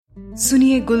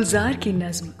सुनिए गुलजार की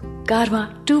नज्म कारवां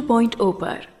 2.0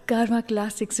 पर। कारवां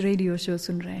क्लासिक्स रेडियो शो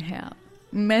सुन रहे हैं आप।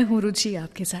 मैं हूँ रुचि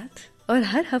आपके साथ और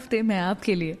हर हफ्ते मैं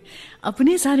आपके लिए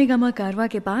अपने सारेगामा कारवां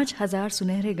के 5000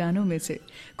 सुनहरे गानों में से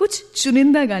कुछ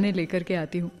चुनिंदा गाने लेकर के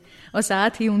आती हूँ और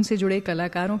साथ ही उनसे जुड़े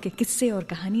कलाकारों के किस्से और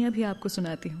कहानियां भी आपको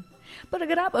सुनाती हूँ। पर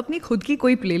अगर आप अपनी खुद की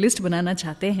कोई प्लेलिस्ट बनाना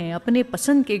चाहते हैं, अपने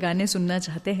पसंद के गाने सुनना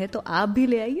चाहते हैं, तो आप भी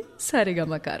ले आइए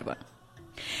सारेगामा कारवां।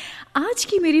 आज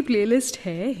की मेरी प्लेलिस्ट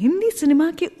है हिंदी सिनेमा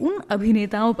के उन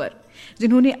अभिनेताओं पर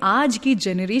जिन्होंने आज की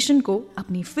जनरेशन को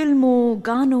अपनी फिल्मों,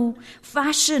 गानों,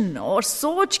 फैशन और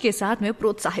सोच के साथ में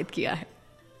प्रोत्साहित किया है।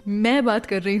 मैं बात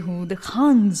कर रही हूँ द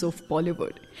खान्स ऑफ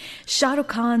बॉलीवुड, शाहरुख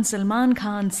खान, सलमान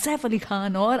खान, सैफ अली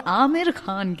खान और आमिर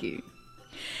खान की।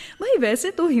 भाई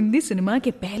वैसे तो हिंदी सिनेमा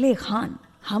के पहले खान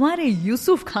हमारे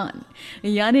यूसुफ खान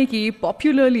यानी कि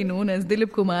popularly known as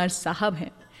Dilip Kumar साहब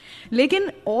हैं,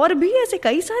 लेकिन और भी ऐसे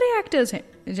कई सारे एक्टर्स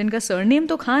हैं जिनका सरनेम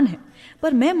तो खान है।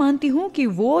 पर मैं मानती हूँ कि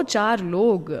वो 4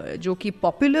 लोग जो कि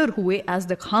पॉपुलर हुए as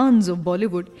the Khans of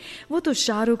Bollywood, वो तो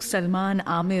शाहरुख, सलमान,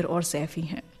 आमिर और सैफ ही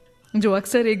हैं, जो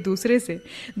अक्सर एक दूसरे से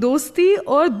दोस्ती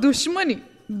और दुश्मनी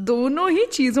दोनों ही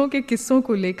चीज़ों के किस्सों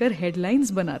को लेकर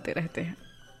हेडलाइंस बनाते रहते हैं।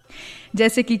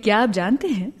 जैसे कि क्या आप जानते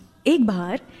हैं, एक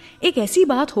बार एक ऐसी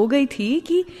बात हो गई थी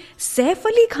कि सैफ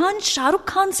अली खान शाहरुख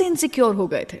खान से इनसिक्योर हो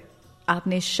गए थे।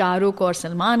 आपने शाहरुख और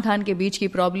सलमान खान के बीच की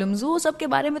प्रॉब्लम्स वो सब के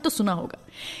बारे में तो सुना होगा,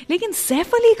 लेकिन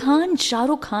सैफ अली खान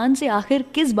शाहरुख खान से आखिर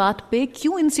किस बात पे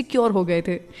क्यों इनसिक्योर हो गए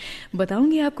थे,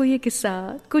 बताऊंगी आपको ये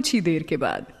किस्सा कुछ ही देर के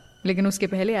बाद। लेकिन उसके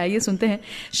पहले आइए सुनते हैं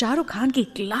शाहरुख खान की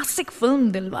क्लासिक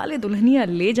फिल्म दिलवाले दुल्हनिया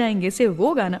ले जाएंगे से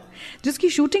वो गाना जिसकी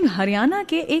शूटिंग हरियाणा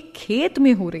के एक खेत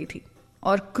में हो रही थी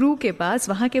और क्रू के पास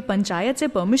वहां के पंचायत से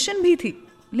परमिशन भी थी,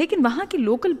 लेकिन वहां की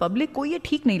लोकल पब्लिक को ये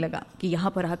ठीक नहीं लगा कि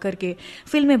यहाँ पर आकर के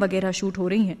फिल्में वगैरह शूट हो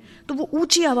रही हैं, तो वो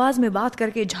ऊंची आवाज में बात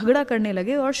करके झगड़ा करने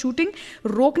लगे और शूटिंग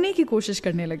रोकने की कोशिश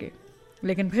करने लगे।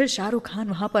 लेकिन फिर शाहरुख खान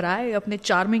वहां पर आए अपने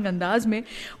चार्मिंग अंदाज में।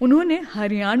 उन्होंने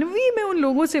हरियाणवी में उन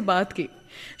लोगों से बात की।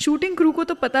 शूटिंग क्रू को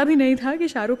तो पता भी नहीं था कि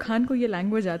शाहरुख खान को ये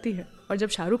लैंग्वेज आती है, और जब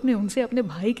शाहरुख ने उनसे अपने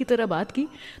भाई की तरह बात की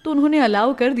तो उन्होंने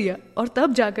अलाउ कर दिया और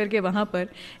तब जाकर के वहां पर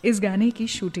इस गाने की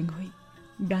शूटिंग हुई।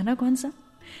 गाना कौन सा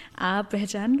आप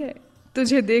पहचान गए?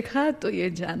 तुझे देखा तो ये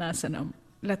जाना सनम,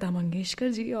 लता मंगेशकर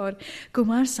जी और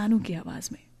कुमार सानू की आवाज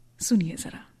में। सुनिए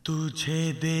जरा। तुझे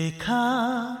देखा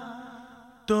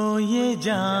तो ये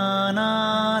जाना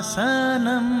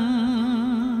सनम,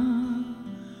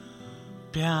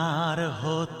 प्यार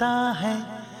होता है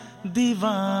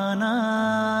दीवाना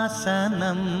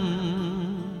सनम,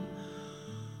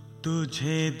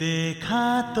 तुझे देखा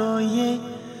तो ये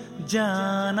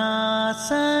जाना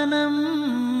सनम।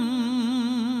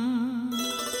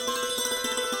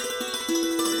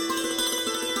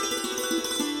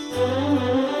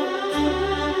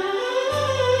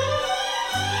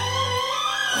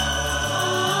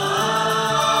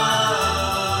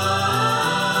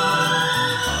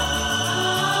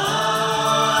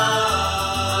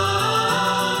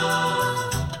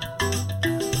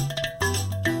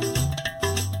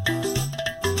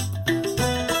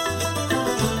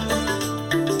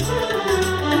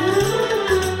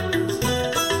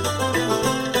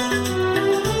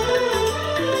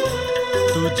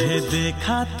 तुझे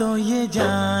देखा तो ये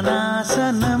जाना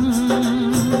सनम,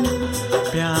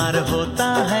 प्यार होता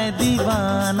है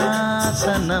दीवाना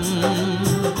सनम,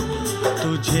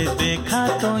 तुझे देखा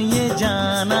तो ये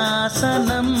जाना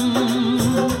सनम,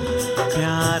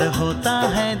 प्यार होता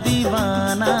है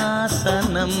दीवाना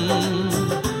सनम।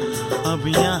 अब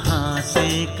यहाँ से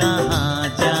कहाँ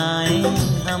जाएं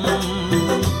हम,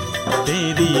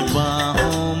 तेरी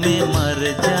बाहों में मर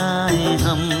जाएं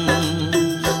हम।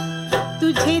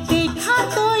 तुझे देखा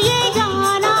तो ये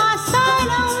जाना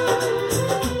सनम,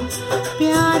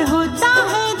 प्यार होता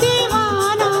है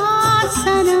दीवाना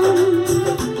सनम,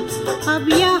 अब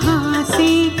यहाँ से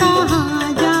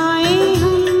कहाँ जाए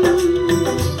हम,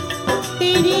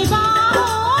 तेरी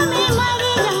बाहों में मर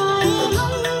जाए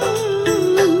हम।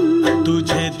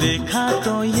 तुझे देखा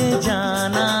तो ये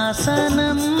जाना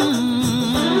सनम।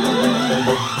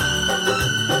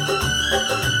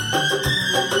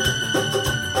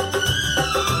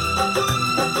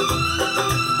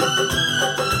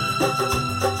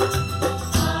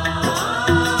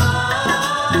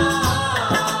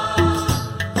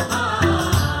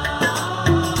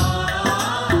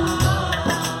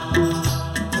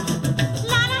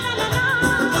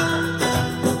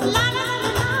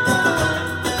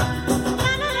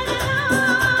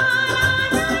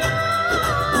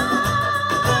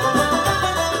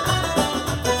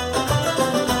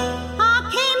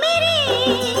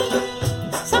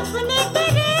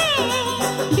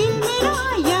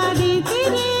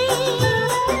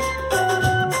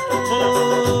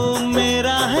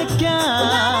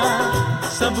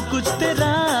 कुछ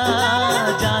तेरा,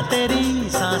 जा तेरी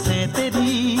सांसें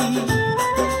तेरी।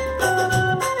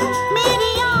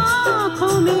 मेरी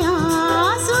आँखों में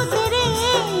आंसू तेरे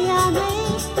आ गए,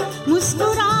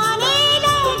 मुस्कुराने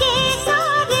लगे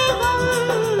सारे गम।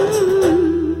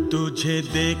 तुझे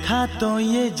देखा तो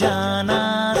ये जाना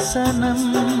सनम,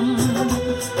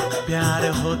 प्यार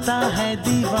होता है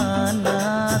दीवाना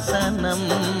सनम।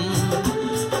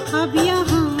 अब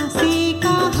यहाँ से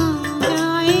कहाँ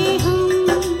जाए हम,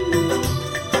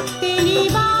 तेरी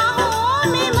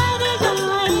बाहों में मर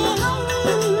जाए हम।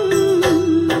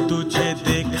 तुझे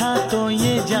देखा तो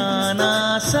ये जाना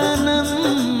सनम।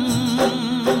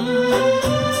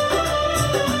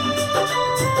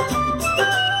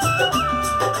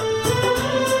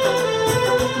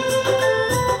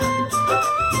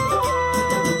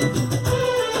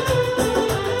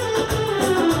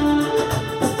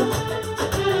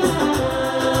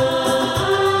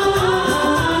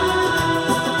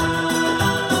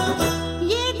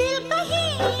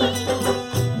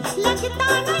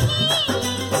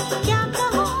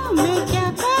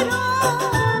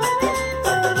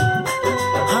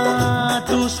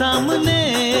 सामने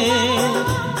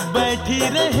बैठी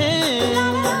रहे,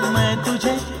 मैं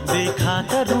तुझे देखा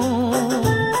करूं।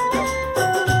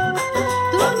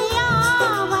 तूने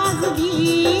आवाज दी,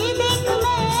 देख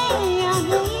मैं आ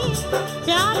गई,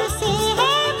 प्यार से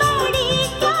है बड़ी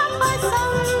क्या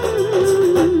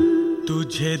पसंद।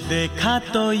 तुझे देखा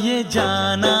तो ये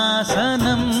जाना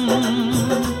सनम,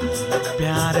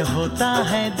 प्यार होता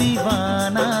है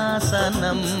दीवाना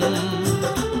सनम।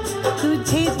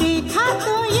 तुझे देखा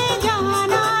तो ये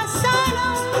जाना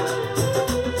सनम,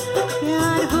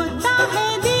 प्यार होता है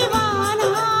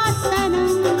दीवाना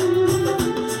सनम।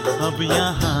 अब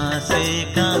यहाँ से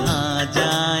कहाँ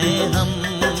जाए हम,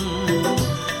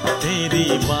 तेरी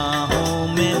बाहों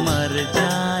में मर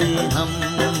जाए हम।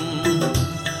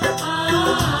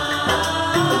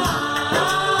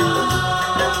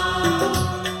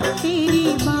 तेरी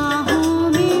बाहों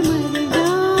में मर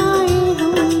जाए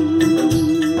हम।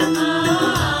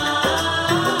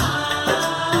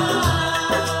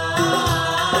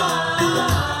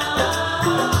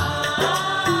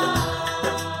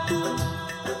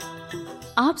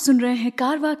 आप सुन रहे हैं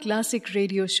कारवा क्लासिक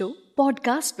रेडियो शो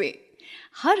पॉडकास्ट पे।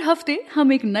 हर हफ्ते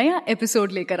हम एक नया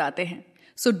एपिसोड लेकर आते हैं,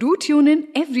 so do tune in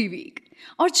every week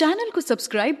और चैनल को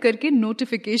सब्सक्राइब करके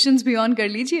नोटिफिकेशंस भी ऑन कर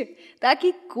लीजिए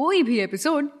ताकि कोई भी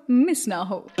एपिसोड मिस ना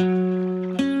हो।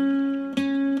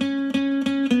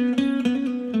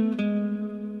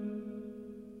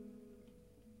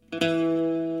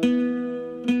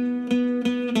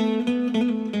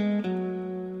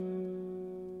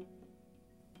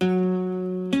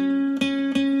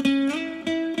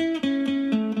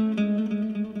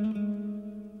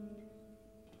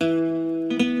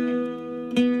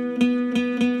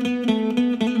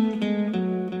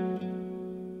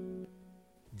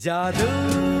 जादू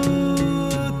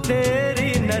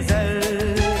तेरी नजर,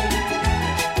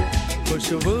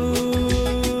 खुशबू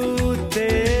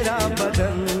तेरा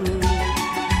बदन।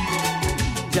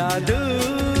 जादू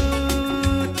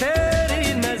तेरी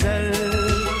नजर,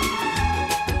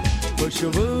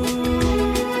 खुशबू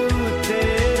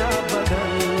तेरा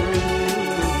बदन।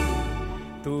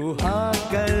 तू हाँ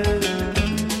कर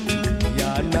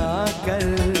या ना कर,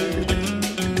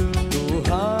 तू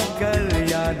हाँ कर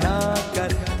या ना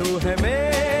कर। तू है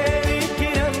मेरी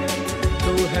किरण,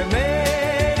 तू है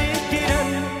मेरी किरण।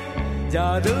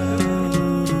 जादू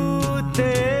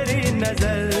तेरी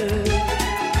नजर,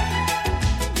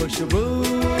 खुशबू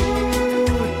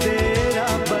तेरा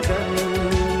बदन।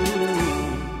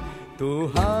 तू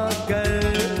हाँ कर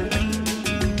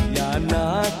या ना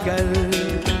कर,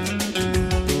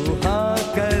 तू हाँ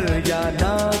कर या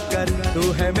ना कर।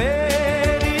 तू है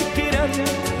मेरी किरण,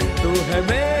 तू है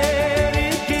मेरी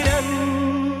किरण।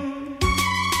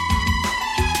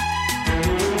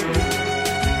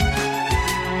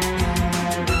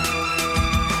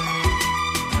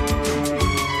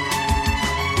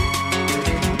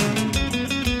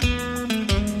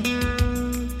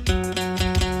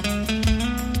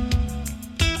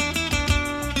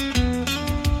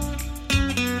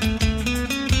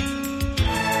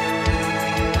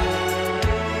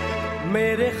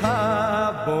 मेरे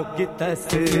ख्वाबों की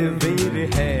तस्वीर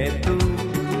है तू,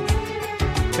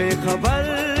 बेखबर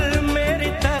मेरी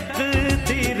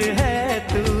तकदीर है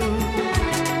तू।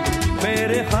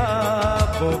 मेरे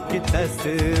ख्वाबों की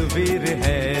तस्वीर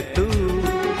है तू,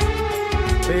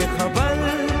 बेखबर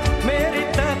मेरी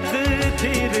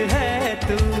तकदीर है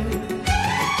तू।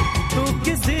 तू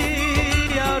किसी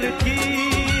और की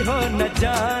हो न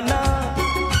जाना,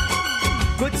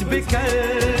 कुछ भी कर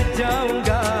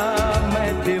जाऊंगा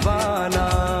मैं दीवाना।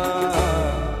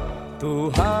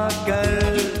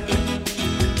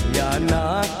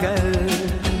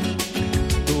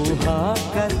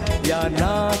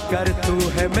 कर तू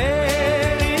है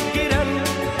मेरी किरण,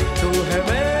 तू है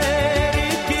मेरी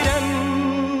किरण।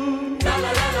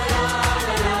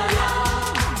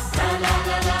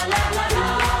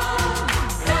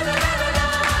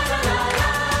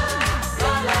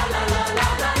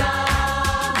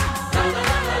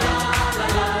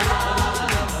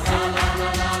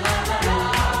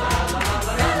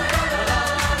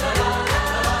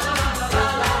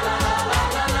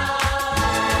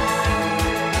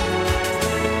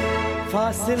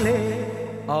 फासले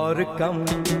और कम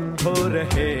हो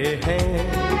रहे हैं,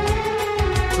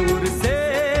 दूर से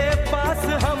पास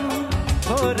हम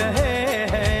हो रहे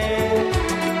हैं।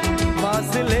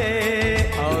 फासले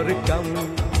और कम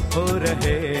हो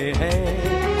रहे हैं,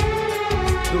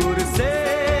 दूर से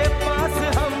पास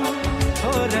हम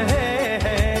हो रहे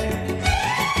हैं।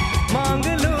 मांग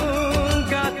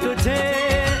लूंगा तुझे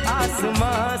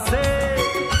आसमां से,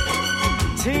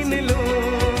 छीन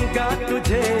लूंगा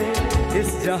तुझे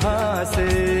इस जहां से।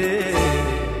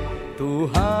 तू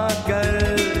हाँ कर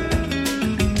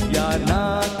या ना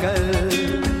कर,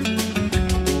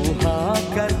 तू हाँ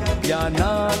कर या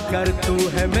ना कर, तू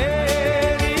है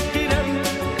मेरी किरण,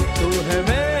 तू है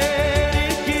मेरी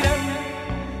किरण।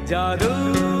 जादू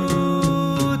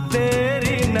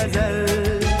तेरी नजर,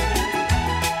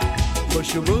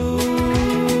 खुशबू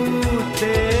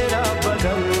तेरा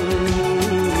बदन।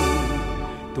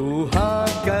 तू हाँ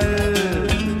कर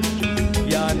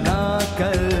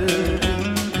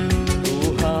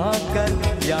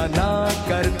ना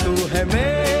कर, तू है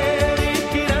मेरी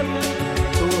किरण,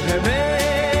 तू है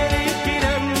मेरी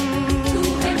किरण, तू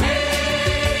है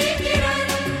मेरी किरण,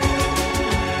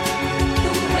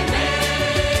 तू है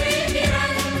मेरी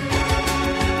किरण,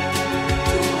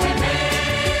 तू है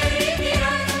मेरी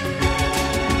किरण,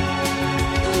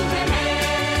 तू है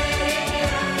मेरी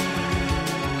किरण।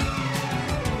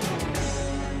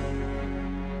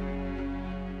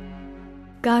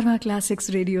 कारवां क्लासिक्स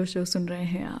रेडियो शो सुन रहे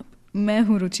हैं आप। मैं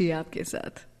हूं रुचि आपके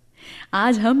साथ।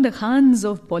 आज हम द खान्स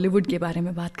ऑफ बॉलीवुड के बारे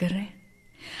में बात कर रहे हैं।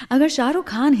 अगर शाहरुख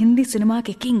खान हिंदी सिनेमा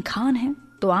के किंग खान हैं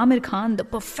तो आमिर खान द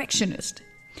परफेक्शनिस्ट।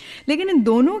 लेकिन इन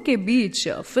दोनों के बीच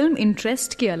फिल्म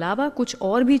इंटरेस्ट के अलावा कुछ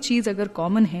और भी चीज अगर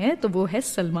कॉमन है तो वो है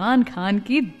सलमान खान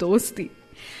की दोस्ती,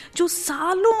 जो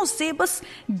सालों से बस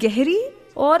गहरी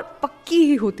और पक्की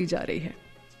ही होती जा रही है।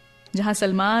 जहां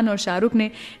सलमान और शाहरुख ने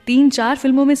 3-4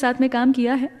 फिल्मों में साथ में काम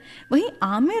किया है, वहीं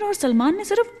आमिर और सलमान ने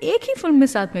सिर्फ एक ही फिल्म में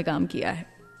साथ में काम किया है।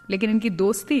 लेकिन इनकी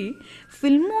दोस्ती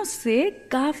फिल्मों से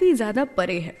काफी ज्यादा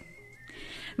परे है।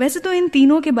 वैसे तो इन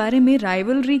तीनों के बारे में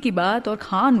राइवलरी की बात और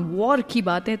खान वॉर की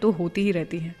बातें तो होती ही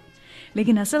रहती हैं,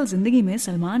 लेकिन असल जिंदगी में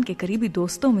सलमान के करीबी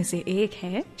दोस्तों में से एक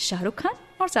है शाहरुख खान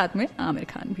और साथ में आमिर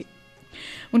खान भी।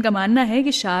 उनका मानना है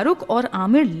कि शाहरुख और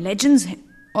आमिर लेजेंड्स हैं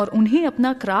और उन्हें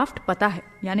अपना क्राफ्ट पता है,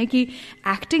 यानी कि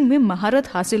एक्टिंग में महारत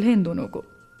हासिल है इन दोनों को।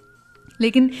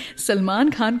 लेकिन सलमान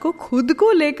खान को खुद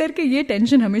को लेकर के ये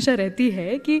टेंशन हमेशा रहती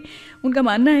है कि उनका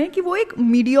मानना है कि वो एक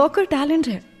मीडियोकर टैलेंट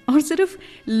है और सिर्फ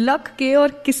लक के और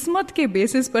किस्मत के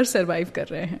बेसिस पर सरवाइव कर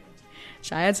रहे हैं।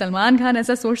 शायद सलमान खान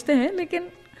ऐसा सोचते हैं, लेकिन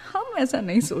हम ऐसा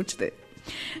नहीं सोचते।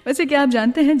 वैसे क्या आप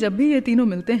जानते हैं, जब भी ये तीनों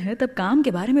मिलते हैं तब काम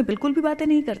के बारे में बिल्कुल भी बातें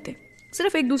नहीं करते,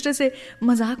 सिर्फ एक दूसरे से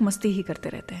मजाक मस्ती ही करते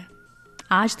रहते हैं।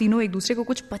 आज तीनों एक दूसरे को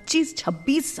कुछ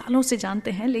 25-26 सालों से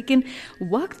जानते हैं, लेकिन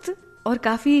वक्त और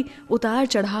काफी उतार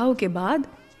चढ़ाव के बाद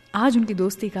आज उनकी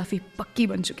दोस्ती काफी पक्की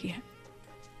बन चुकी है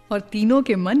और तीनों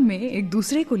के मन में एक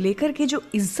दूसरे को लेकर के जो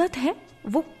इज्जत है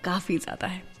वो काफी ज्यादा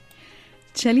है।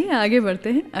 चलिए आगे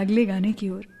बढ़ते हैं अगले गाने की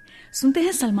ओर। सुनते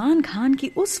हैं सलमान खान की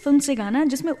उस फिल्म से गाना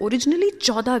जिसमें ओरिजिनली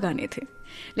 14 गाने थे,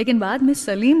 लेकिन बाद में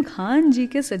सलीम खान जी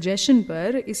के सजेशन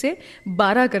पर इसे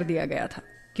 12 कर दिया गया था,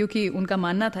 क्योंकि उनका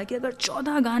मानना था कि अगर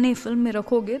 14 गाने फिल्म में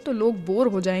रखोगे तो लोग बोर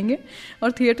हो जाएंगे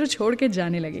और थिएटर छोड़ के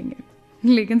जाने लगेंगे।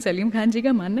 लेकिन सलीम खान जी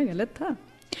का मानना गलत था।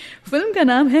 फिल्म का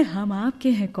नाम है हम आपके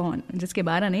हैं कौन, जिसके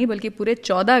 12 नहीं बल्कि पूरे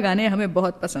 14 गाने हमें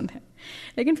बहुत पसंद हैं।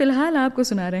 लेकिन फिलहाल आपको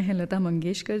सुना रहे हैं लता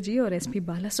मंगेशकर जी और SP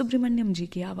बालासुब्रमण्यम जी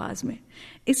की आवाज में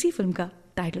इसी फिल्म का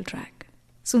टाइटल ट्रैक।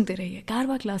 सुनते रहिए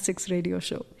कारवां क्लासिक्स रेडियो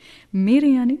शो, मेरे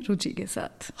यानी रुचि के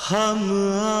साथ। हम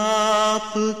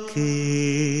आपके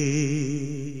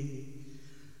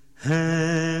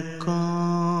हैं कौन,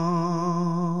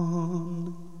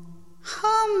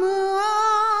 हम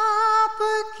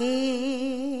आपके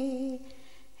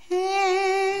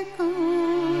हैं कौन।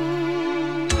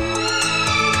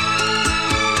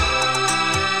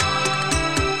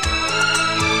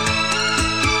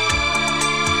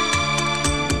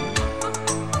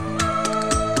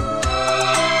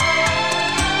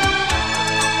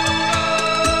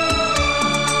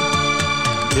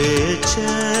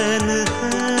 बेचैन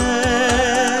है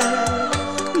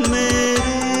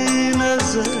मेरी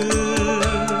नजर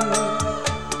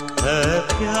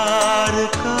प्यार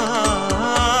का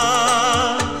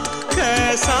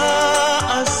कैसा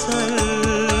असर,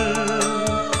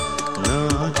 ना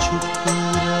चुप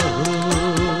रहो,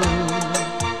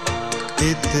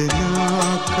 इतना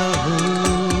कहो,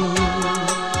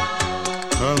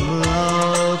 हम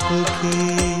आपके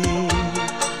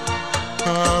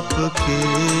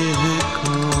हैं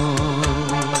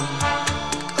कौन,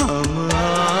 हम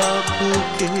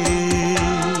आपके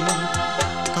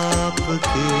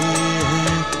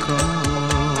हैं कौन।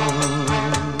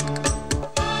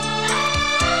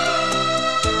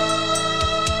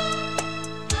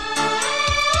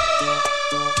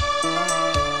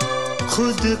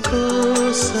 खुद को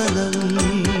सनम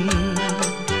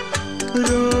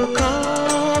रोका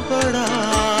बड़ा,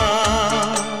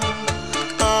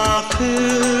 आखिर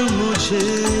मुझे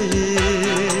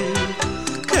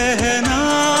कहना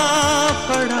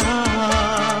पड़ा,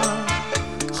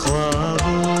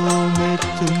 ख्वाबों में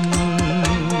तुम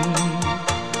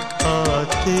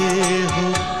आते हो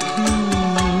क्यों,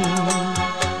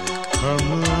 हम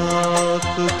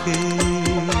आपके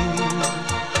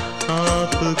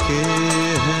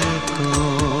हैं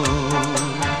कौन,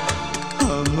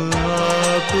 हम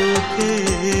आपके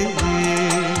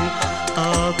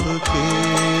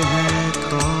हैं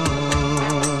कौन।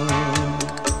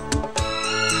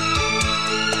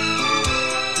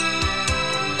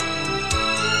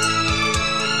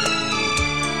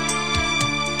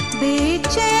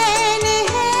 बेचैन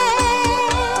है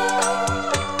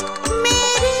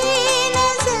मेरी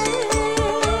नजर,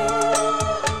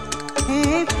 है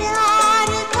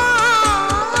प्यार का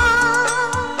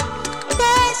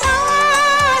कैसा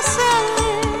असर,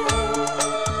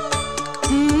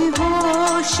 है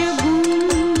होश गुम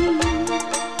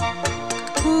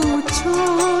पूछो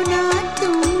ना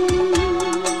तुम,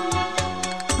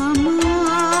 हम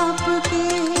आपके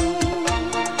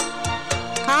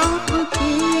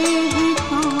हैं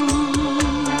कौन,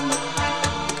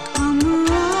 हम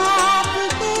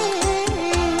आपके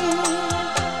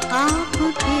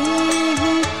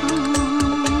हैं कौन।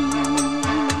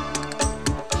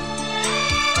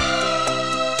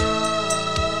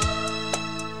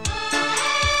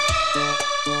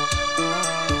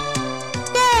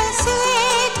 कैसे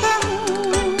कहूँ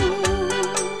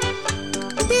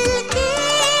दिल की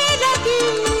लगी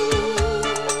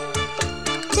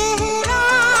चेहरा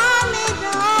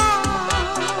मेरा,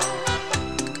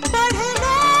 पढ़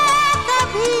लो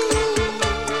कभी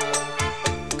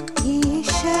ये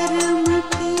शर्म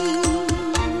की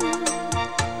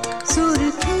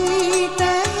सुर्खी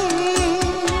कहे,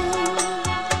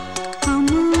 हम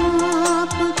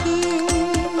आपके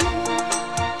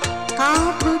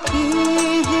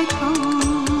हैं कौन,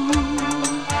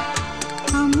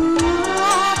 हम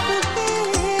आपके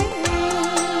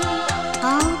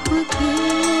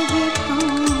हैं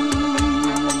कौन।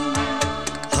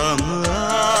 हम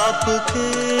आपके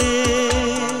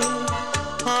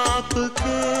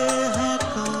हैं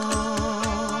कौन।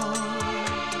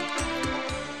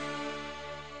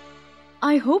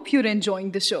 I hope you're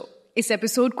enjoying the show. इस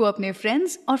एपिसोड को अपने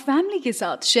फ्रेंड्स और फैमिली के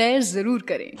साथ शेयर जरूर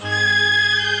करें।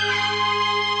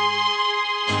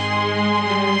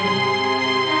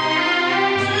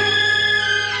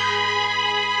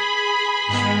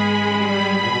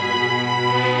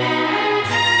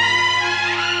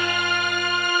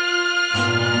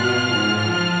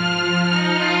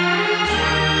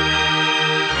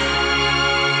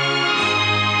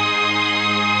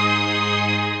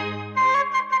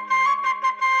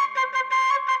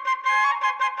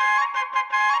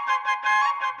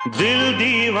 दिल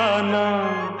दीवाना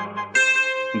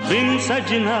बिन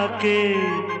सजना के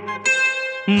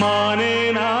माने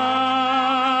ना,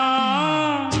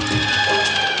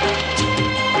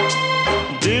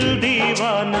 दिल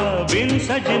दीवाना बिन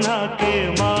सजना के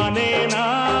माने ना,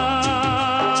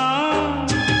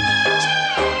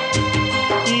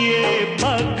 ये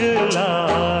पगला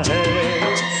है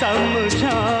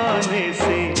समझाने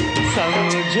से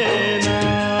समझे ना,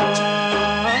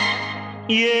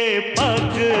 ये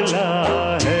पगला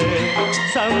है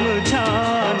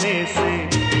समझाने से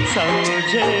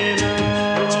समझे ना।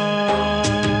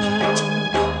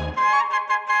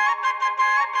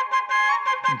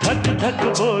 धक धक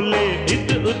बोले इत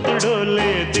उत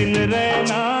डोले दिन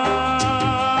रहना,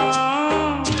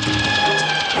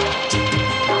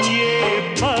 ये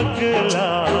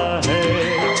पगला है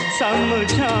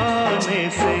समझाने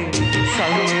से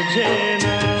समझे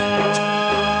ना,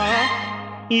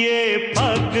 ये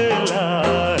पगला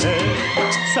है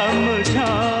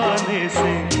समझाने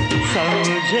से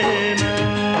समझे ना।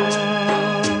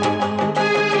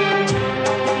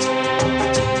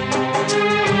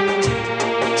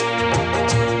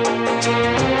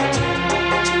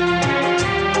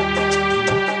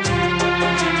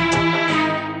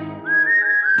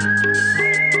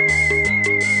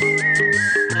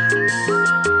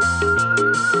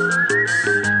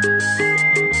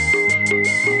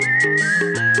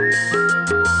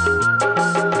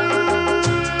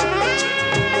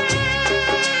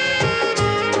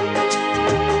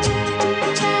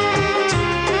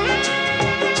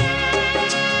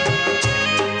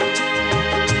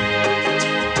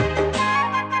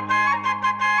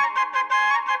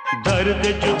 दर्द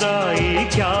जुदाई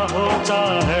क्या होता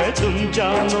है तुम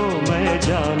जानो मैं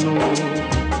जानू।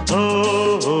 हो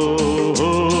हो हो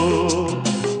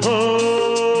हो,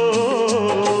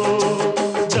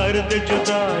 दर्द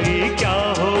जुदाई क्या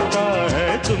होता है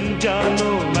तुम जानो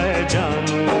मैं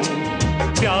जानू।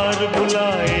 प्यार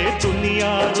बुलाए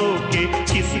दुनिया रोके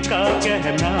किसका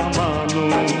कहना मानू।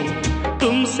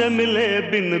 तुमसे मिले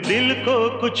बिन दिल को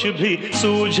कुछ भी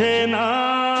सूझे ना।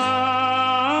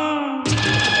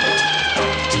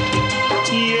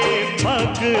 ये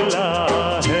पगला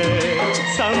है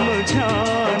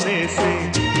समझाने से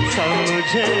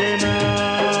समझे ना।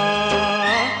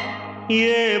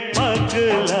 ये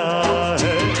पगला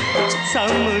है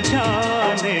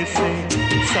समझाने से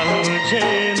समझे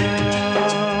ना।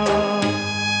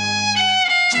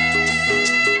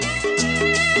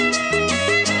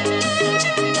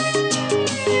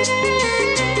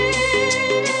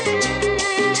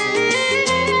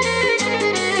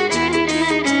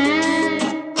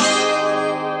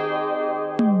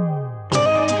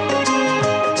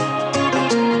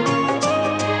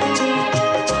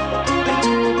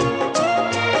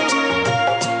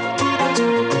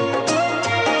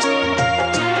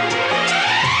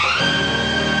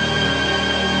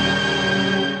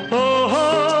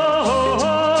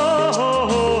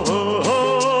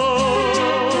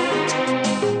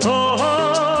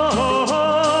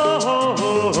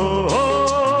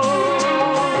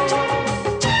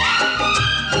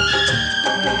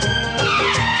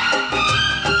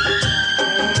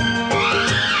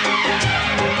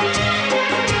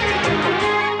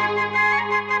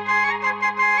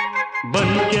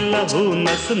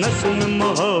 नस नस में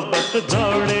मोहब्बत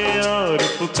दौड़े और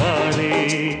पुकारे।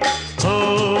 हो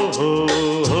हो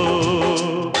हो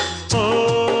हो,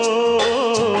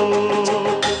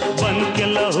 बन के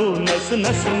लहू नस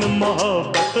नस में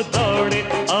मोहब्बत दौड़े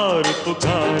और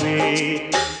पुकारे।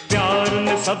 प्यार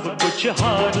ने सब कुछ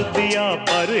हार दिया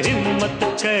पर हिम्मत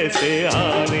कैसे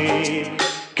हारे।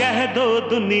 कह दो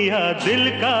दुनिया दिल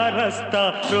का रास्ता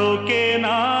रोके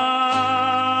ना।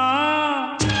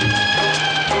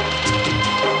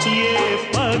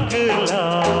 पगला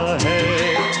है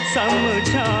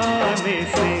समझाने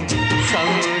से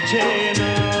समझे ना।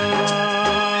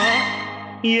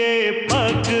 ये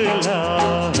पगला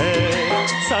है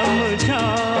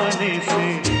समझाने से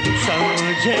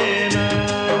समझे ना।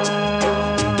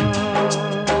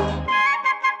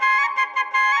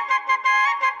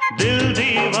 दिल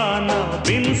दीवाना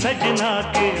बिन सजना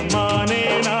के माने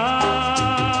ना।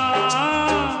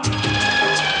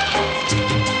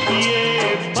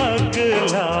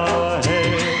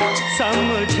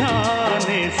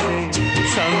 समझाने से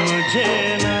समझे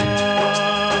ना।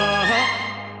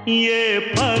 ये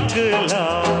पगला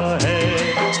है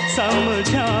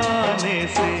समझाने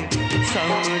से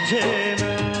समझे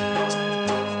ना।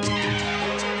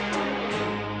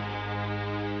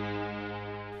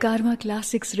 कारवां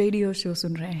क्लासिक्स रेडियो शो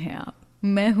सुन रहे हैं आप।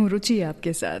 मैं हूं रुचि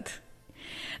आपके साथ।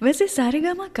 वैसे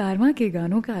सारेगामा कारवां के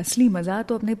गानों का असली मजा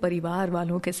तो अपने परिवार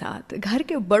वालों के साथ, घर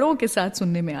के बड़ों के साथ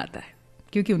सुनने में आता है,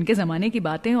 क्योंकि उनके ज़माने की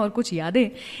बातें और कुछ यादें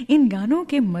इन गानों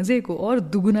के मज़े को और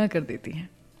दुगुना कर देती हैं।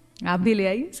 आप भी ले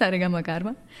आइए सारेगामा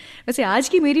कारवां। वैसे आज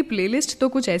की मेरी प्लेलिस्ट तो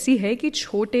कुछ ऐसी है कि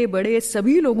छोटे बड़े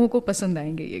सभी लोगों को पसंद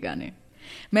आएंगे ये गाने।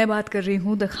 मैं बात कर रही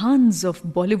हूँ द खान्स ऑफ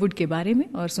बॉलीवुड के बारे में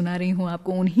और सुना रही हूँ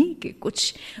आपको उन्हीं के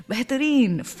कुछ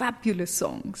बेहतरीन फैब्युलस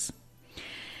सॉन्ग्स।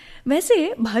 वैसे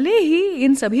भले ही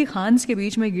इन सभी खान्स के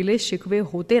बीच में गिले शिकवे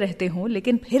होते रहते हों,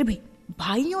 लेकिन फिर भी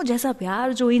भाइयों जैसा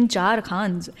प्यार जो इन चार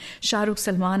खान्स शाहरुख,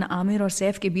 सलमान, आमिर और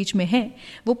सैफ के बीच में है,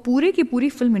 वो पूरे की पूरी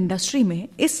फिल्म इंडस्ट्री में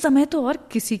इस समय तो और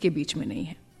किसी के बीच में नहीं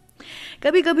है।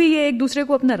 कभी कभी ये एक दूसरे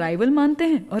को अपना राइवल मानते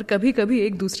हैं और कभी कभी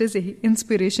एक दूसरे से ही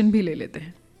इंस्पिरेशन भी ले लेते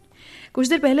हैं। कुछ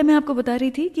देर पहले मैं आपको बता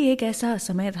रही थी कि एक ऐसा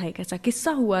समय था, एक ऐसा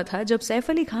किस्सा हुआ था जब सैफ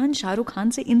अली खान शाहरुख खान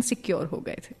से इनसिक्योर हो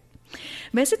गए थे।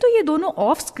 वैसे तो ये दोनों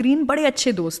ऑफ स्क्रीन बड़े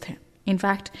अच्छे दोस्त हैं।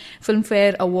 In fact film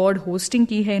fair award hosting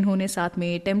की है इन्होंने साथ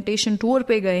में, टेम्पटेशन टूर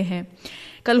पे गए हैं,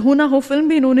 कल हो ना हो फिल्म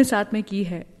भी इन्होंने साथ में की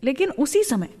है। लेकिन उसी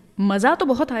समय मज़ा तो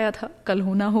बहुत आया था। कल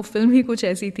हो ना हो फिल्म ही कुछ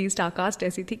ऐसी थी, स्टारकास्ट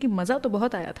ऐसी थी कि मज़ा तो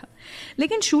बहुत आया था।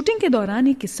 लेकिन शूटिंग के दौरान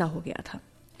एक किस्सा हो गया था।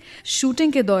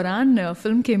 शूटिंग के दौरान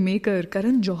फिल्म के मेकर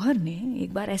करण जौहर ने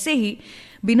एक बार ऐसे ही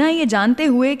बिना ये जानते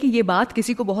हुए कि ये बात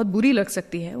किसी को बहुत बुरी लग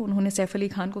सकती है, उन्होंने सैफ अली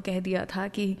खान को कह दिया था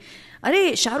कि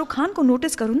अरे शाहरुख खान को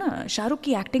नोटिस करो ना, शाहरुख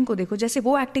की एक्टिंग को देखो, जैसे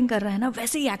वो एक्टिंग कर रहा है ना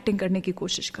वैसे ही एक्टिंग करने की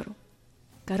कोशिश करो।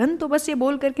 करण तो बस ये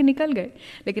बोल करके निकल गए,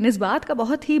 लेकिन इस बात का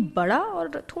बहुत ही बड़ा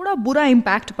और थोड़ा बुरा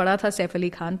इम्पैक्ट पड़ा था सैफ अली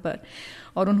खान पर।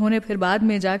 और उन्होंने फिर बाद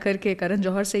में जा करके करण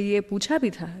जौहर से ये पूछा भी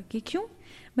था कि क्यों,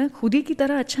 मैं खुद ही की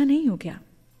तरह अच्छा नहीं हूं क्या?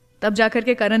 तब जाकर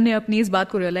के करण ने अपनी इस बात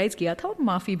को रियलाइज किया था और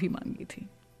माफी भी मांगी थी।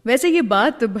 वैसे ये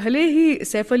बात भले ही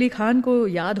सैफ अली खान को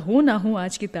याद हो ना हो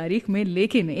आज की तारीख में,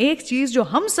 लेकिन एक चीज जो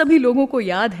हम सभी लोगों को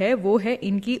याद है वो है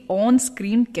इनकी ऑन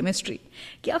स्क्रीन केमिस्ट्री।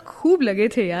 क्या खूब लगे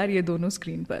थे यार ये दोनों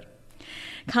स्क्रीन पर।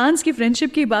 खान्स की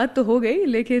फ्रेंडशिप की बात तो हो गई,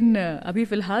 लेकिन अभी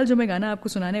फिलहाल जो मैं गाना आपको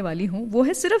सुनाने वाली हूँ वो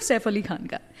है सिर्फ सैफ अली खान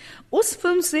का, उस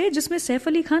फिल्म से जिसमें सैफ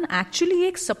अली खान एक्चुअली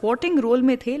एक सपोर्टिंग रोल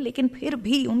में थे, लेकिन फिर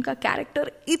भी उनका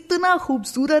कैरेक्टर इतना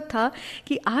खूबसूरत था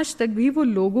कि आज तक भी वो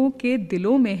लोगों के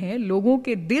दिलों में है, लोगों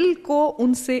के दिल को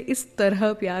उनसे इस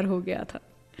तरह प्यार हो गया था।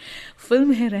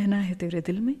 फिल्म है रहना है तेरे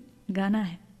दिल में, गाना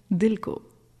है दिल को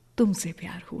तुमसे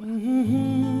प्यार हुआ।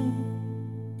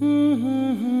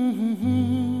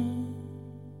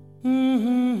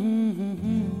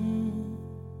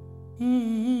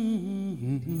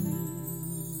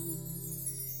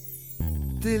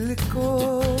 दिल को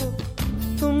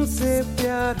तुमसे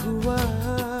प्यार हुआ,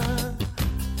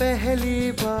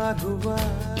 पहली बार हुआ,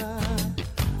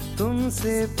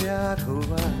 तुमसे प्यार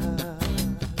हुआ।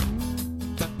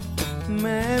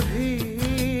 मैं भी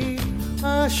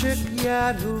आशिक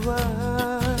यार हुआ,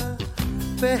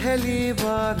 पहली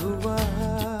बार हुआ,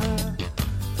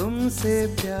 तुमसे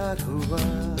प्यार हुआ।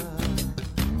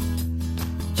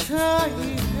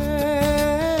 छाई है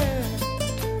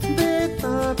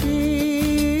बेताबी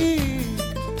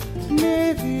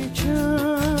मेरी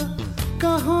जान,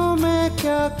 कहो मैं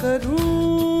क्या करूं।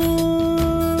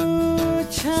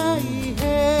 छाई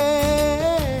है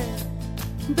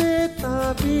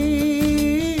बेताबी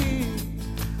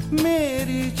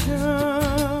मेरी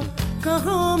जान,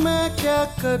 कहो मैं क्या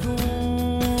करूं।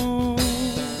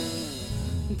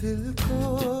 दिल को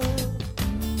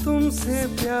तुमसे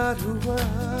प्यार हुआ,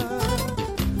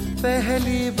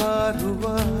 पहली बार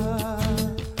हुआ,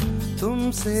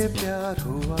 तुमसे प्यार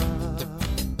हुआ।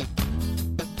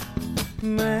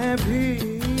 मैं भी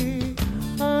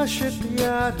आशिक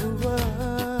यार हुआ,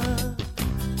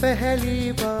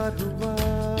 पहली बार हुआ,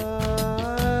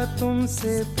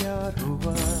 तुमसे प्यार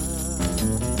हुआ।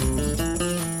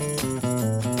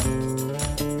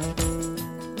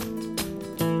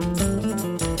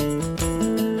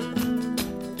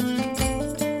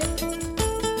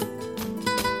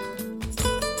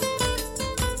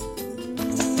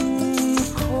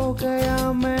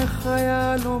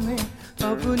 ख्यालों में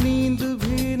अब नींद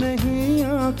भी नहीं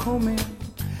आंखों में,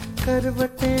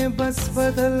 करवटें बस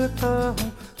बदलता हूँ,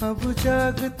 अब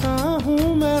जागता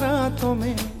हूँ मैं रातों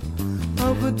में।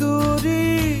 अब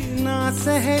दूरी ना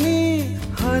सहनी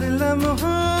हर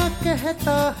लम्हा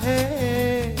कहता है,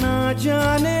 ना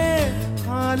जाने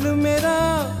हाल मेरा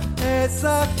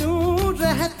ऐसा क्यों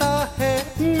रहता है।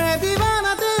 मैं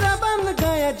दीवाना तेरा बन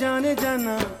गया जाने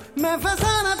जाना, मैं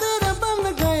फसाना तेरा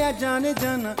बन गया जाने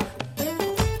जाना।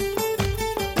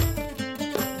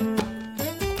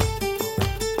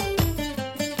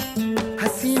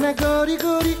 हसीना गोरी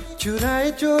गोरी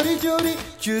चुराए चोरी चोरी,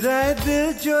 चुराए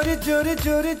दिल चोरी चोरी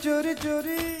चोरी चोरी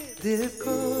चोरी। दिल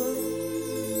को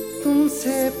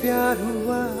तुमसे प्यार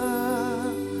हुआ,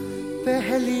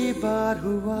 पहली बार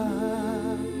हुआ,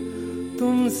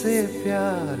 तुमसे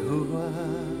प्यार हुआ।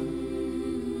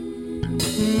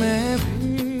 मैं भी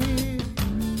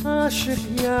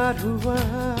आशिक यार हुआ,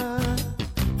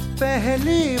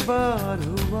 पहली बार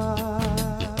हुआ,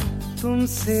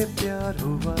 तुमसे प्यार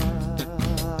हुआ।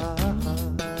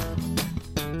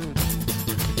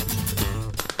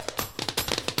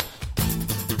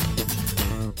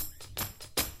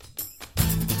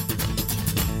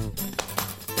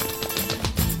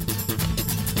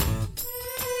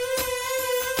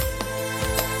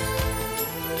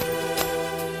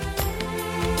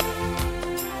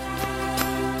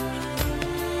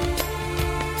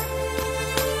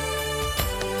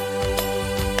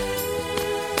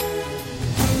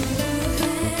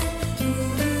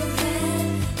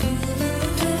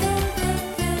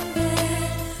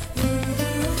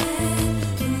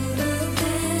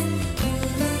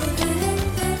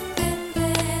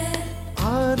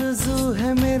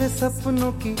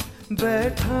 सपनों की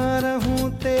बैठा रहूं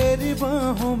तेरी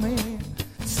बाहों में,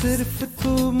 सिर्फ तू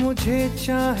मुझे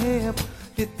चाहे, अब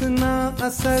इतना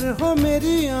असर हो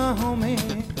मेरी आहों में।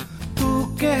 तू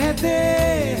कह दे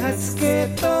हंस के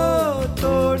तो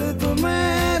तोड़ दूं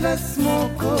मैं रस्मों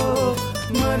को,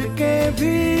 मर के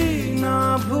भी ना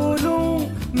भूलूं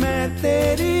मैं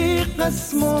तेरी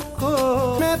कसमों को।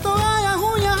 मैं तो आया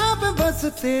हूँ यहाँ पे बस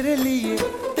तेरे लिए,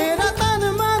 तेरा तन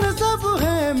मन सब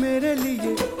है मेरे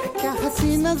लिए। क्या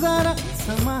हसी नजारा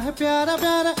समा है प्यारा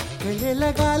प्यारा, गले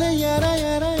लगा ले यारा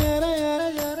यारा यारा यारा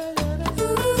यारा यारा।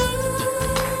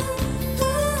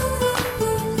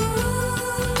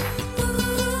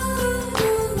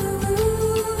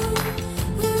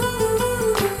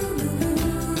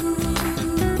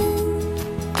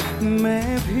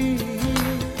 मैं भी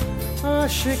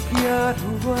आशिक यार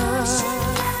हुआ,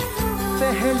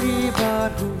 पहली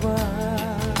बार हुआ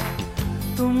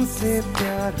तुमसे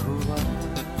प्यार हुआ,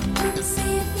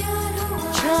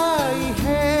 छाई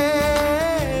है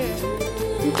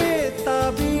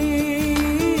बेताबी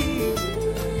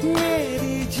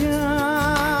मेरी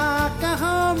जान,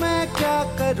 कहाँ मैं क्या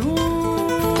करूं,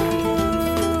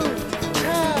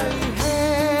 छाई है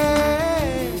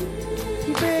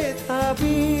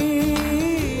बेताबी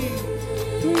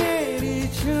मेरी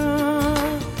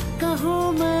जान,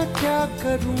 कहाँ मैं क्या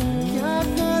करूं, क्या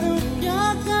करूं,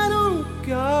 क्या करूं,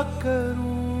 क्या करूं।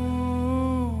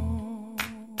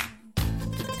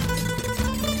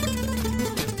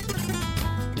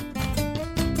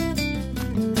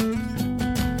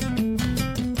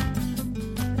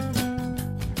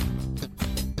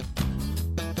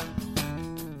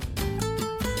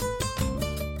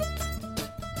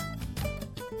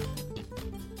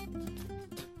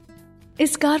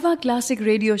 इस कारवां क्लासिक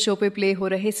रेडियो शो पे प्ले हो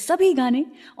रहे सभी गाने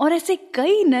और ऐसे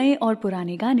कई नए और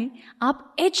पुराने गाने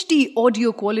आप HD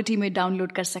ऑडियो क्वालिटी में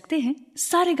डाउनलोड कर सकते हैं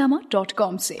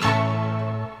saregama.com से।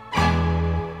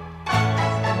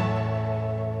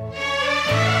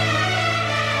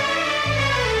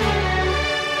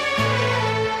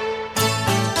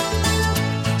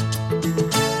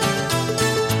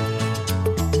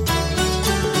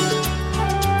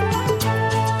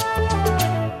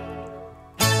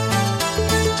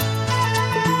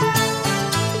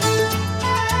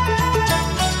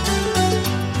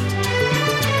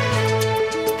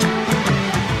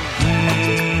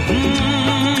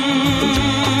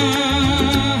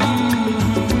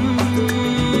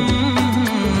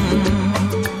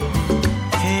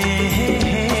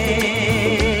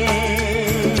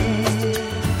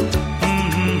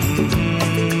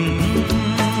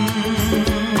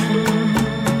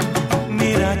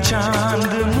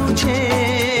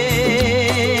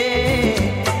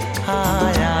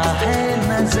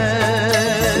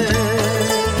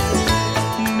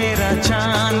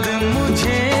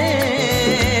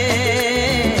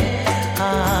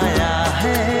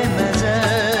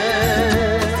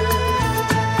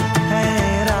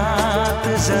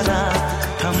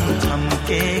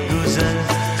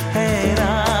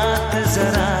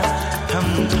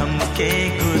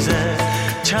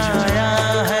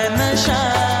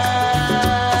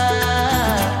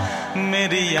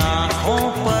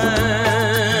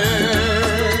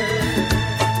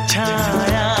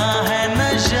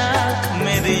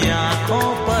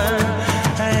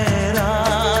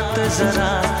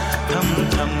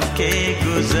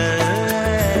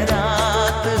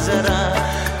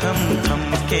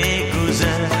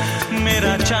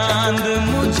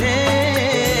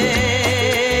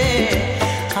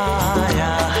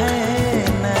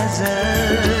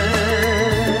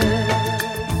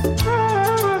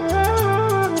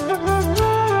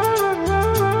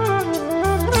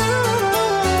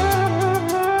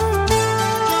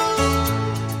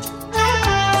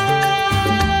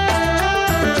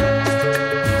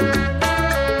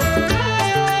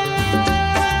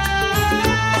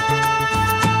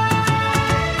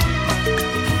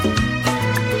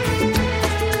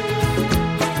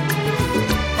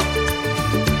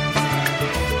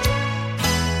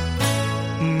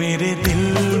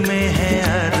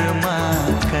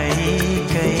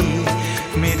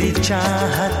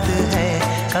 चाहत है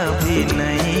अभी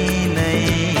नई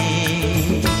नई,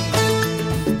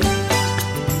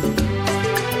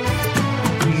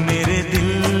 मेरे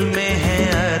दिल में है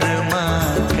अरमां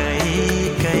कई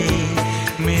कई,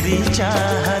 मेरी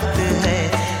चाहत है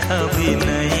अभी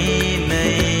नई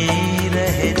नई,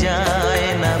 रह जाए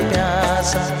ना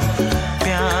प्यासा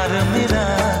प्यार मेरा,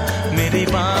 मेरी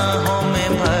बाहों में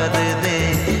भर दे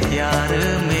यार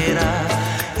मेरा,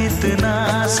 इतना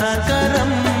सा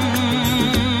करम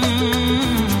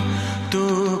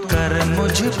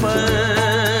मुझ पर,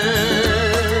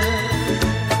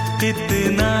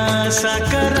 इतना सा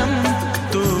करम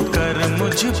तू कर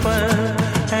मुझ पर,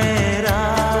 ऐ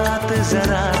रात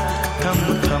जरा थम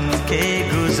थम के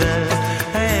गुजर,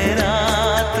 ऐ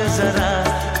रात जरा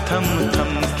थम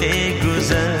थम के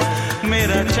गुजर,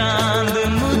 मेरा चांद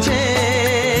मुझे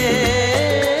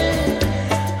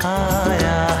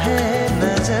आया है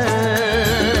नजर।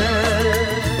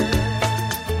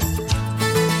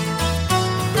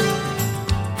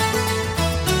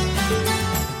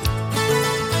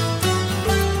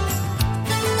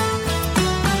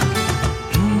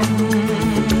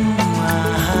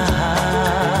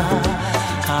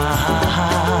 ha ha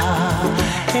ha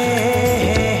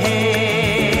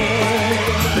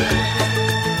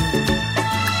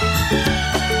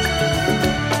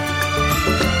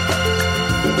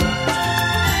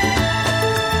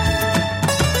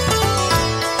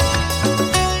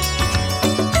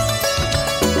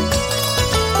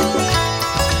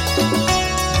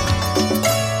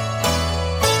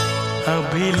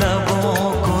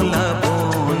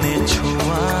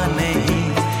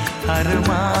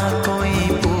अरमां कोई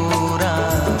पूरा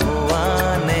हुआ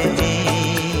नहीं,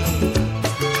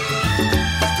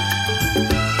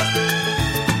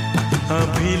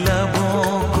 अभी लबों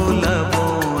को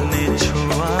लबों ने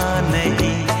छुआ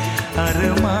नहीं,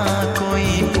 अरमां कोई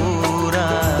पूरा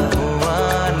हुआ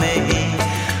नहीं,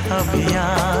 अभी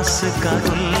आस का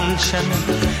गुलशन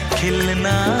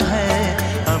खिलना है,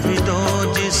 अभी दो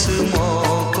जिस्मों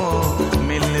को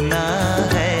मिलना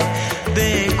है,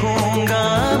 देखूंगा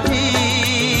भी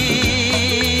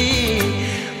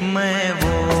मैं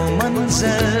वो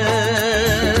मंजर,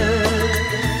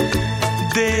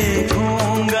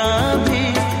 देखूंगा भी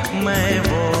मैं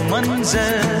वो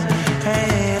मंजर, है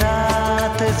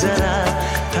रात जरा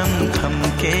थम थम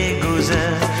के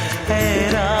गुजर, है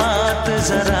रात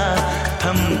जरा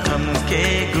थम थम के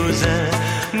गुजर,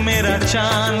 मेरा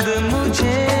चांद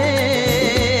मुझे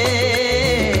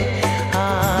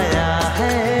आया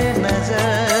है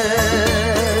नजर,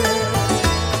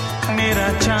 मेरा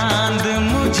चांद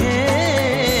मुझे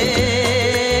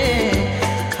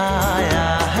आया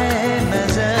है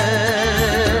नजर,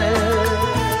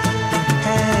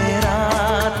 है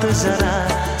रात जरा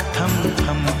थम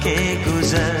थम के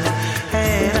गुजर, है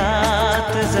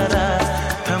रात जरा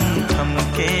थम थम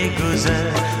के गुजर,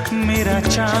 मेरा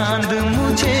चांद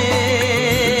मुझे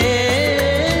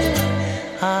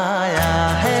आया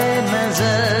है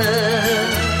नजर,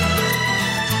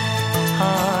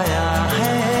 आया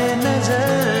है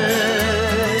नजर,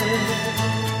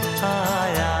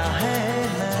 आया है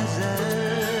नजर।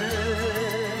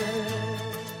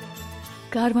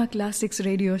 कारवां क्लासिक्स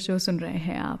रेडियो शो सुन रहे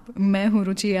हैं आप, मैं हूं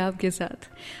रुचि आपके साथ।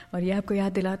 और ये आपको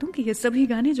याद दिला दूं कि ये सभी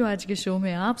गाने जो आज के शो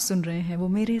में आप सुन रहे हैं वो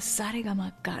मेरे सारेगामा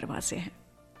कारवां से हैं।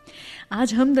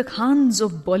 आज हम द खान्स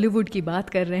ऑफ बॉलीवुड की बात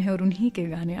कर रहे हैं और उन्हीं के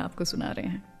गाने आपको सुना रहे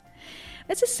हैं।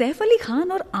 वैसे सैफ अली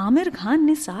खान और आमिर खान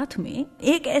ने साथ में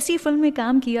एक ऐसी फिल्म में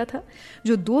काम किया था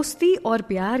जो दोस्ती और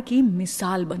प्यार की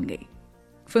मिसाल बन गई।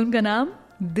 फिल्म का नाम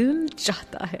दिल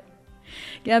चाहता है।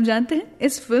 क्या आप जानते हैं,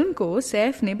 इस फिल्म को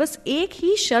सैफ ने बस एक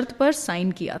ही शर्त पर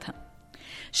साइन किया था।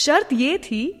 शर्त ये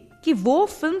थी कि वो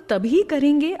फिल्म तभी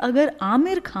करेंगे अगर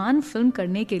आमिर खान फिल्म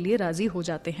करने के लिए राजी हो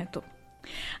जाते हैं तो।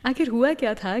 आखिर हुआ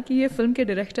क्या था कि ये फिल्म के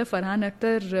डायरेक्टर फरहान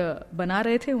अख्तर बना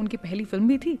रहे थे, उनकी पहली फिल्म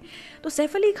भी थी। तो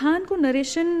सैफ अली खान को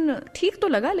नरेशन ठीक तो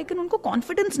लगा, लेकिन उनको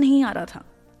कॉन्फिडेंस नहीं आ रहा था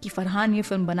कि फरहान ये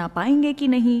फिल्म बना पाएंगे कि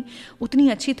नहीं, उतनी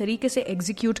अच्छी तरीके से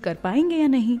एग्जीक्यूट कर पाएंगे या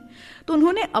नहीं। तो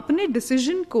उन्होंने अपने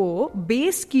डिसीजन को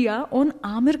बेस किया ऑन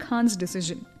आमिर खान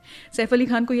डिसीजन। सैफ अली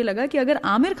खान को ये लगा कि अगर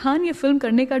आमिर खान ये फिल्म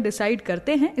करने का डिसाइड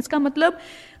करते हैं, इसका मतलब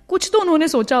कुछ तो उन्होंने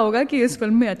सोचा होगा कि इस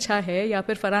फिल्म में अच्छा है या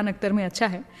फिर फरहान अख्तर में अच्छा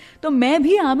है, तो मैं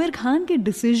भी आमिर खान के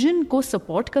डिसीजन को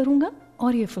सपोर्ट करूंगा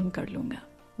और ये फिल्म कर लूंगा।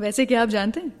 वैसे क्या आप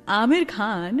जानते हैं, आमिर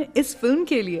खान इस फिल्म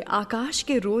के लिए आकाश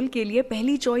के रोल के लिए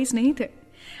पहली चॉइस नहीं थे।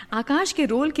 आकाश के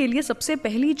रोल के लिए सबसे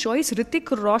पहली चॉइस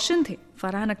ऋतिक रोशन थे।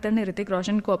 फरहान अख्तर ने ऋतिक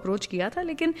रोशन को अप्रोच किया था,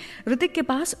 लेकिन ऋतिक के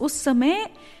पास उस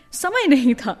समय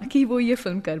नहीं था कि वो ये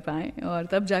फिल्म कर पाए, और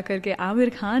तब जाकर के आमिर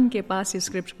खान के पास ये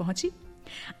स्क्रिप्ट पहुंची।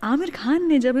 आमिर खान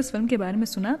ने जब इस फिल्म के बारे में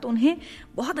सुना तो उन्हें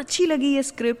बहुत अच्छी लगी ये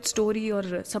स्क्रिप्ट, स्टोरी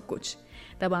और सब कुछ।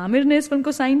 तब आमिर ने इस फिल्म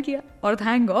को साइन किया, और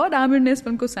थैंक गॉड आमिर ने इस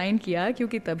फिल्म को साइन किया,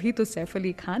 क्योंकि तभी तो सैफ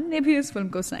अली खान ने भी इस फिल्म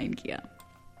को साइन किया।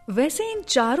 वैसे इन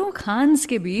चारों खान्स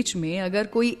के बीच में अगर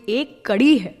कोई एक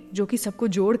कड़ी है जो कि सबको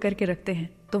जोड़ करके रखते हैं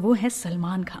तो वो है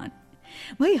सलमान खान।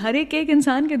 भाई हर एक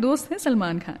इंसान के दोस्त हैं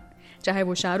सलमान खान, चाहे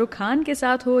वो शाहरुख खान के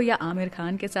साथ हो या आमिर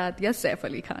खान के साथ या सैफ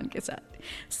अली खान के साथ,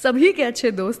 सभी के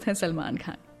अच्छे दोस्त हैं सलमान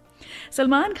खान।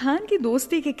 सलमान खान की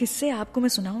दोस्ती के किस्से आपको मैं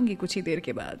सुनाऊंगी कुछ ही देर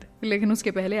के बाद, लेकिन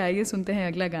उसके पहले आइए सुनते हैं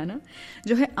अगला गाना,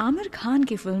 जो है आमिर खान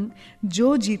की फिल्म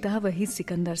जो जीता वही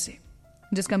सिकंदर से,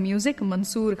 जिसका म्यूजिक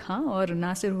मंसूर खां और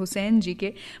नासिर हुसैन जी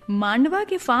के मांडवा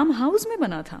के फार्म हाउस में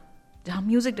बना था, जहां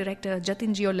म्यूजिक डायरेक्टर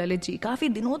जतिन जी और ललित जी काफी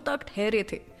दिनों तक ठहरे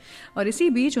थे। और इसी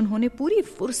बीच उन्होंने पूरी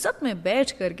फुर्सत में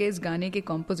बैठ करके इस गाने की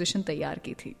कॉम्पोजिशन तैयार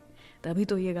की थी। तभी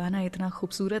तो ये गाना इतना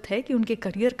खूबसूरत है कि उनके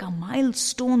करियर का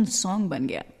माइलस्टोन सॉन्ग बन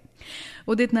गया।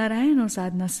 उदित नारायण और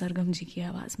साधना सरगम जी की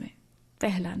आवाज में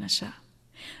पहला नशा।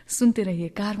 सुनते रहिए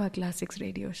कारवां क्लासिक्स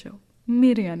रेडियो शो,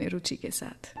 मेरे यानी रुचि के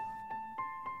साथ।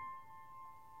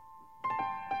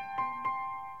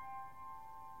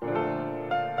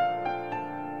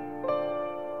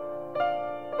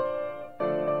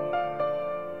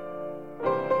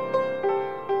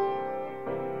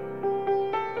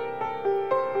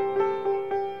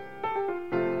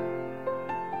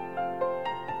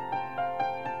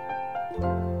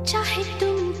 चाहे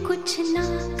तुम कुछ ना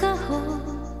कहो,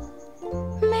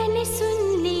 मैंने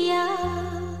सुन लिया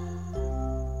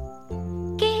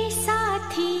कि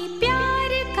साथी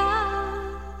प्यार का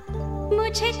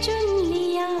मुझे चुन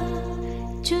लिया,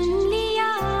 चुन लिया।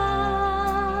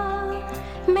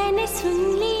 मैंने सुन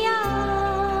लिया।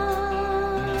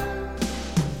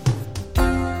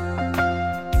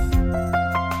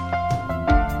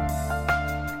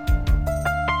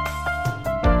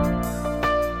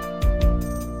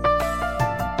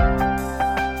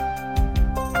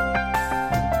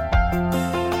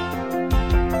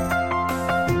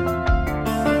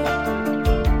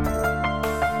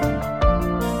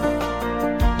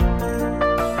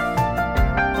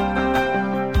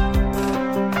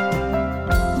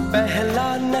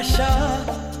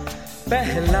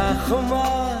 पहला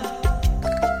खुमार,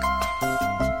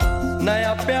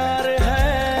 नया प्यार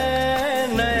है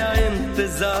नया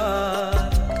इंतजार,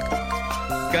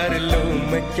 कर लूं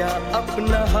मैं क्या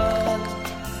अपना हाल,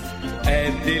 ऐ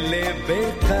दिले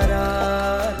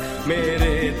बेकरार,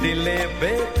 मेरे दिले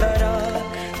बेकरार,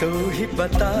 तू ही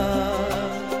बता।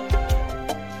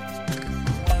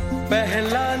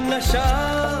 पहला नशा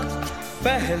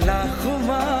पहला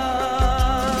खुमार,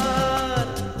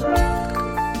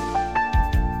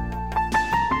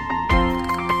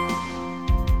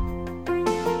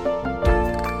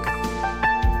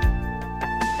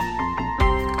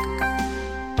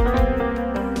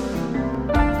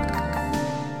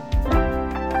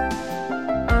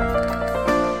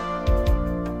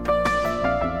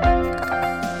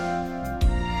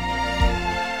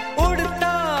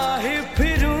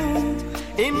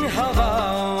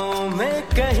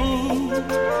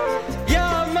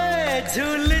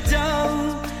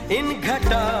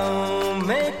 घटाओं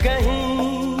में कहीं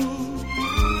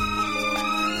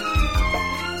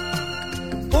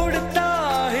उड़ता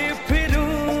ही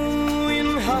फिरूं इन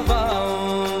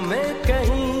हवाओं में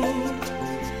कहीं,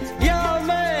 या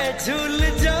मैं झूल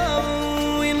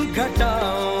जाऊं इन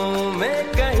घटाओं में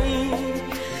कहीं,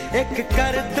 एक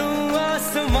कर दूं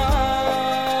आसमां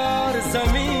और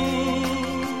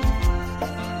ज़मीन,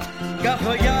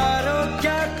 कहो यारो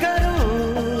क्या करूं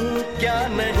क्या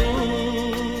नहीं।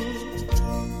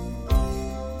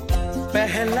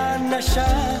 पहला नशा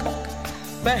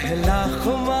पहला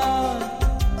खुमार,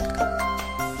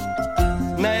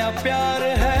 नया प्यार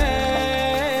है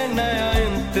नया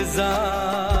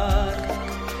इंतजार,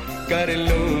 कर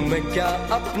लूं मैं क्या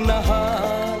अपना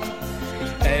हाल,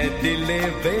 ऐ दिले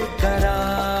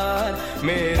बेकरार,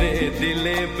 मेरे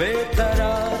दिले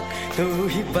बेकरार, तू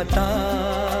ही बता।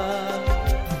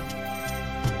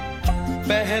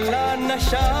 पहला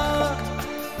नशा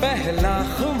पहला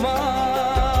खुमार,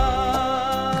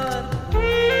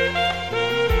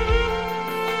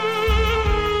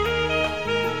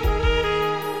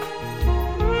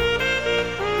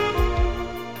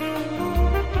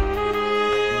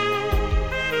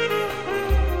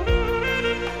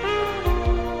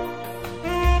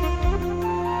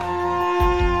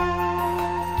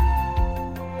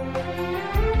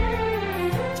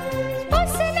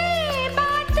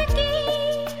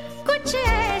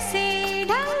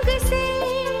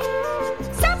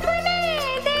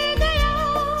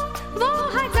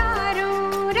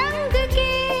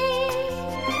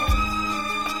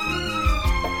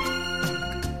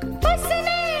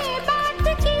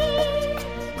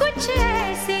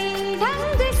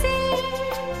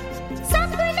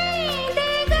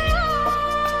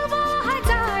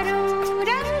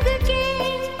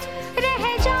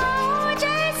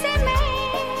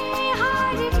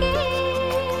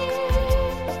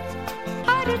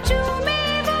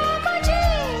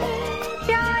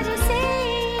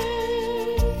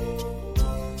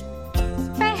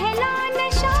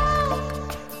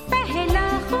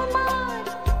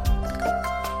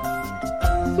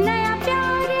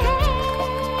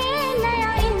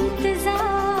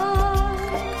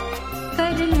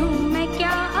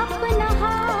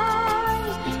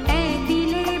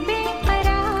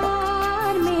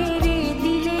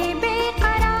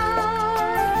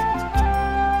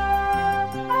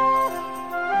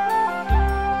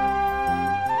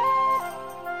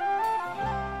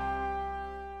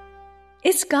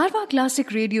 इस कारवां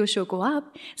क्लासिक रेडियो शो को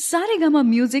आप सारेगामा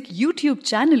म्यूजिक यूट्यूब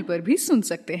चैनल पर भी सुन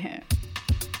सकते हैं।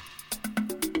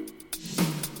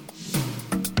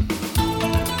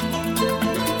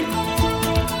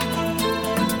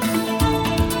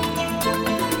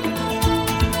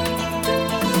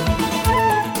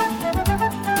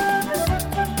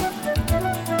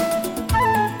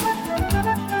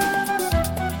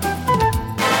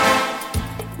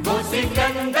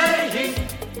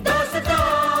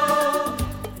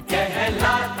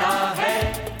 कहलाता है,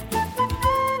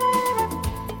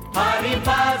 हारी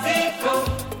बाजी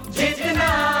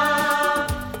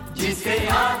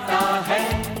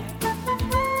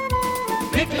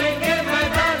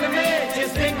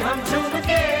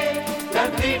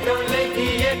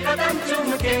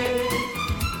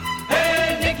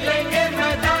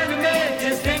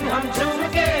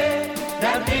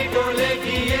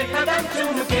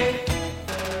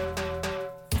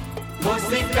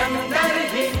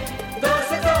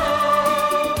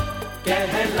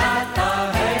कहलाता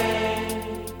है।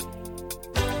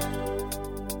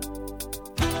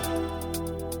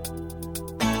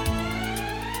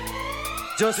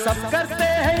 जो सब करते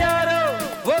हैं यारो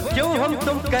वो क्यों हम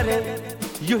तुम करें,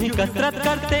 यूं ही कसरत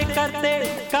करते करते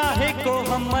काहे को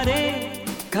हम मरे।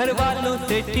 घर वालों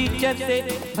से टीचर से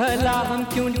भला हम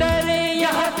क्यों डरे।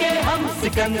 यहाँ के हम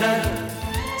सिकंदर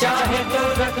चाहे तो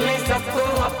रख ले सबको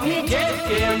अपनी जेब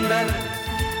के अंदर,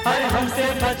 और हमसे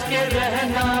बच के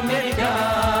रहना मेरी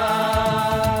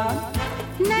जान।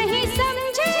 नहीं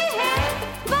समझे है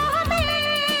वो हमें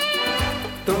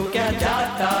तो क्या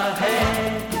जाता है,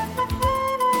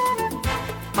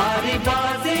 हमारी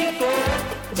बाजी को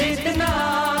जीतना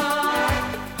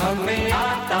हमें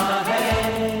आता है।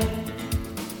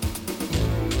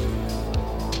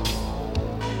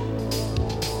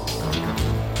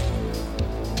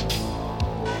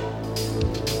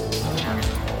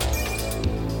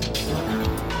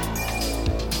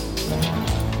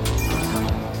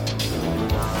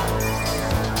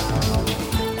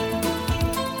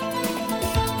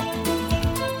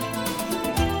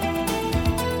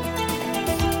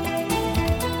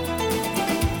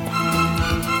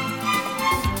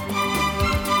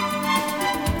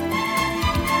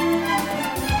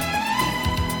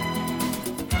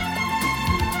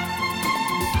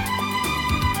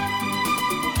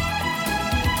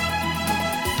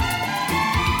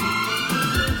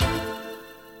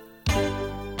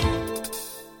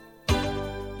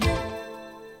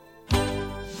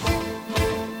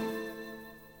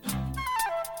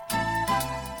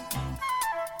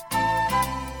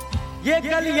 ये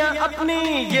गलियां अपनी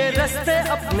ये रास्ते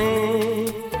अपने,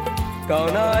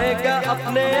 कौन आएगा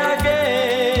अपने आगे।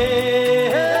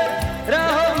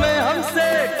 राहों में हमसे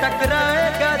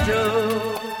टकराएगा जो,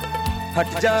 हट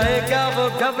जाएगा वो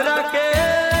घबरा के।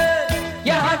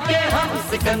 यहाँ के हम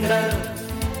सिकंदर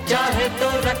चाहे तो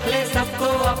रख ले सबको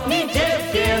अपनी जेब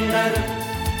के अंदर,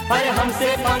 पर हमसे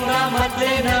पंगा मत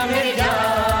लेना मेरी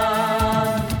जान।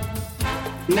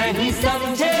 नहीं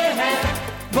समझे है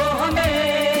वो हमें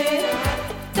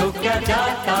तो क्या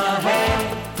जाता है,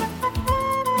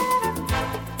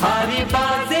 हमारी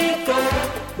बाजी को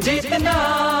जीतना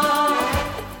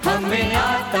हमें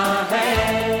आता है।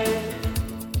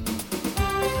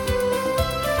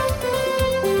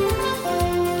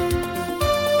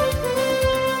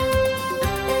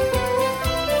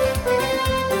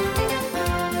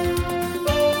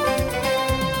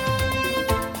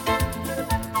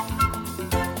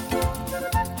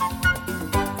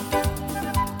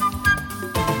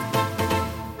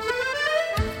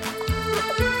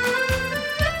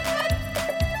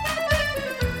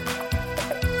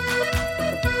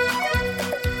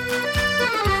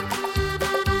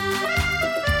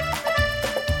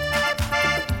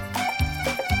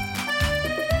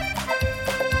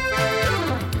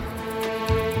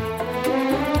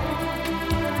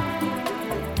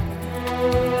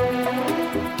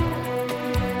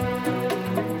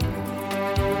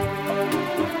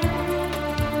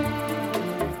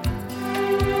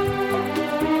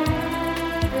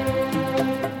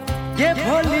 ये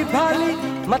भोली भाली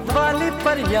मतवाली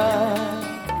परियां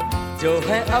जो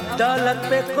है अब दौलत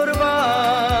पे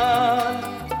कुर्बान,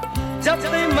 जब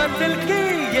कीमत दिल की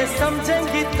ये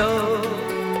समझेंगी तो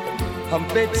हम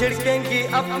पे छिड़केंगी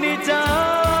अपनी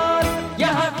जान।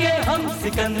 यहाँ के हम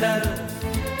सिकंदर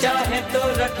चाहे तो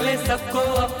रख ले सबको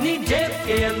अपनी जेब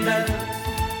के अंदर,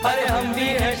 अरे हम भी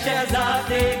है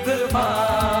शहजादे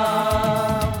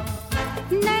कुर्बान।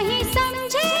 नहीं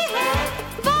समझे है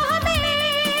वो हमें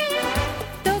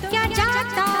तो क्या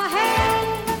जाता है,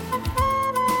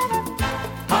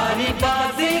 हारी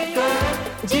बाजी को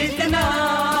जीतना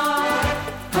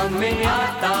हमें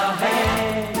आता है।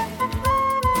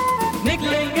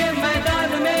 निकलेंगे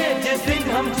मैदान में जिस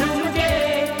दिन हम झूम के,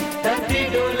 धरती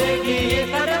डोलेगी ये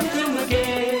कदम चूम के।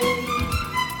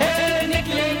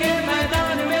 निकलेंगे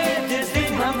मैदान में जिस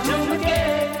दिन हम झूम के,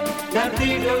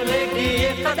 धरती डोलेगी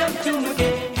ये कदम चूम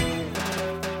के।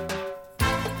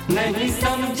 नहीं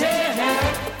समझे हैं